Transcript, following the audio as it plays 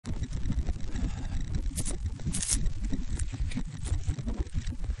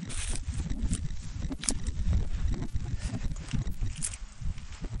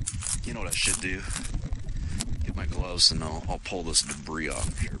know what I should do? Get my gloves and I'll pull this debris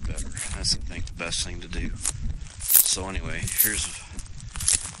off here better. That's, I think, the best thing to do. So anyway, here's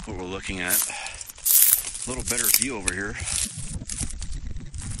what we're looking at. A little better view over here.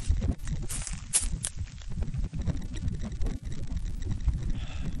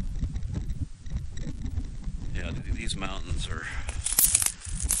 Yeah, these mountains are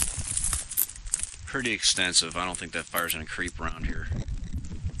pretty extensive. I don't think that fire's gonna creep around here.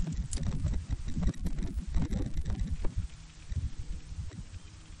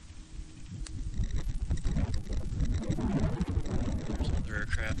 There's another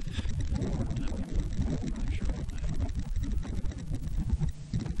aircraft.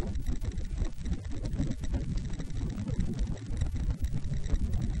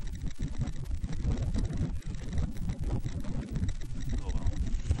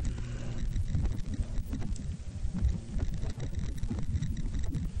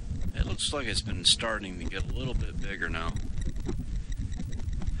 Looks like it's been starting to get a little bit bigger now,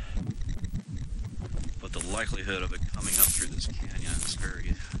 but the likelihood of it coming up through this canyon is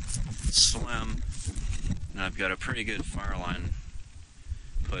very slim, and I've got a pretty good fire line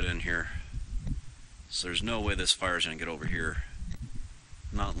put in here, so there's no way this fire is going to get over here,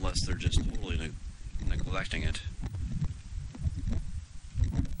 not unless they're just totally neglecting it.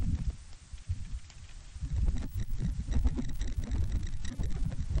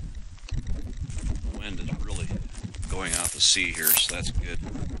 Is really going out to sea here, so that's good.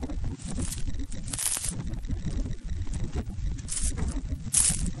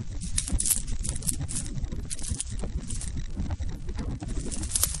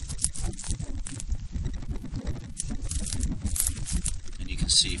 And you can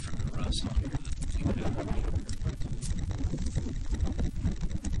see from the rust on here that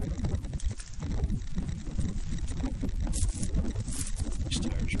these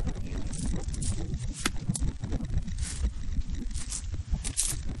tires are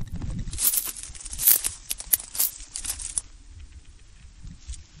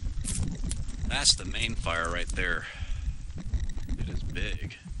That's the main fire right there. It is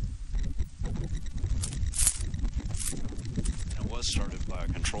big. It was started by a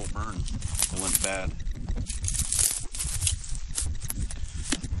controlled burn. It went bad.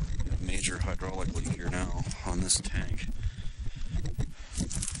 Got a major hydraulic leak here now on this tank.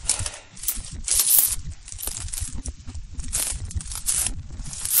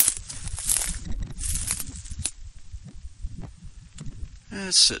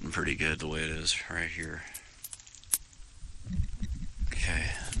 It's sitting pretty good the way it is right here. Okay,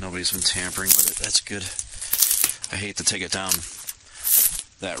 nobody's been tampering with it. That's good. I hate to take it down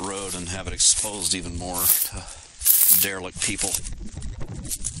that road and have it exposed even more to derelict people.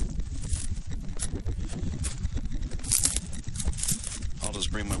 I'll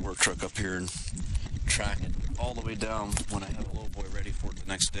just bring my work truck up here and track it all the way down when I have a low boy ready for it the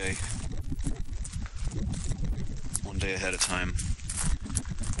next day. One day ahead of time.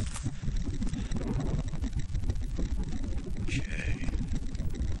 Okay. I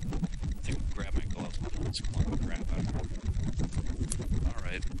think I'll grab my gloves and pull this clump of crap out.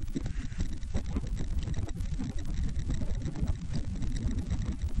 Alright.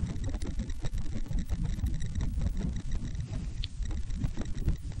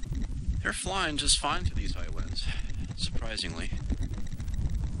 They're flying just fine to these high winds, surprisingly.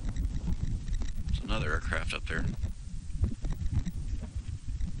 There's another aircraft up there.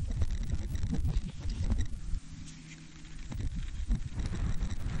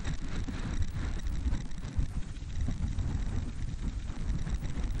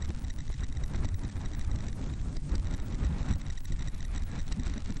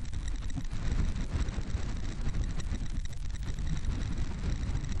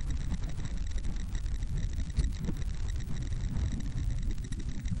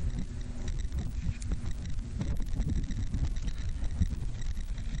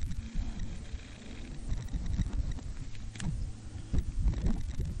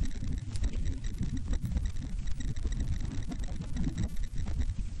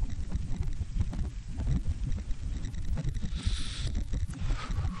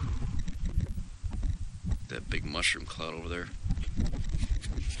 That big mushroom cloud over there.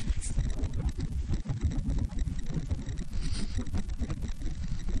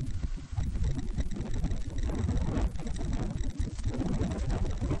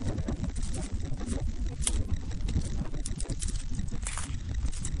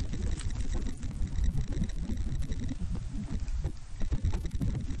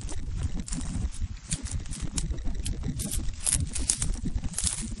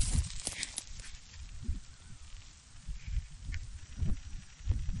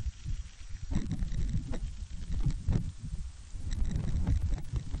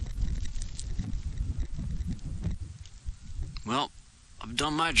 I've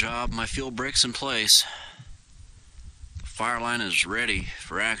done my job. My fuel break's in place. The fire line is ready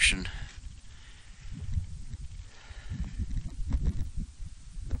for action.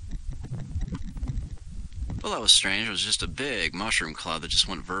 Well, that was strange. It was just a big mushroom cloud that just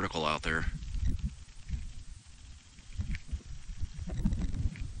went vertical out there.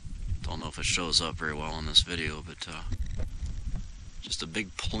 Don't know if it shows up very well in this video, but just a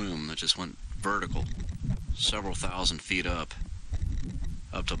big plume that just went vertical, several thousand feet up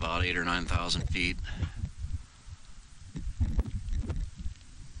to about 8,000 or 9,000 feet.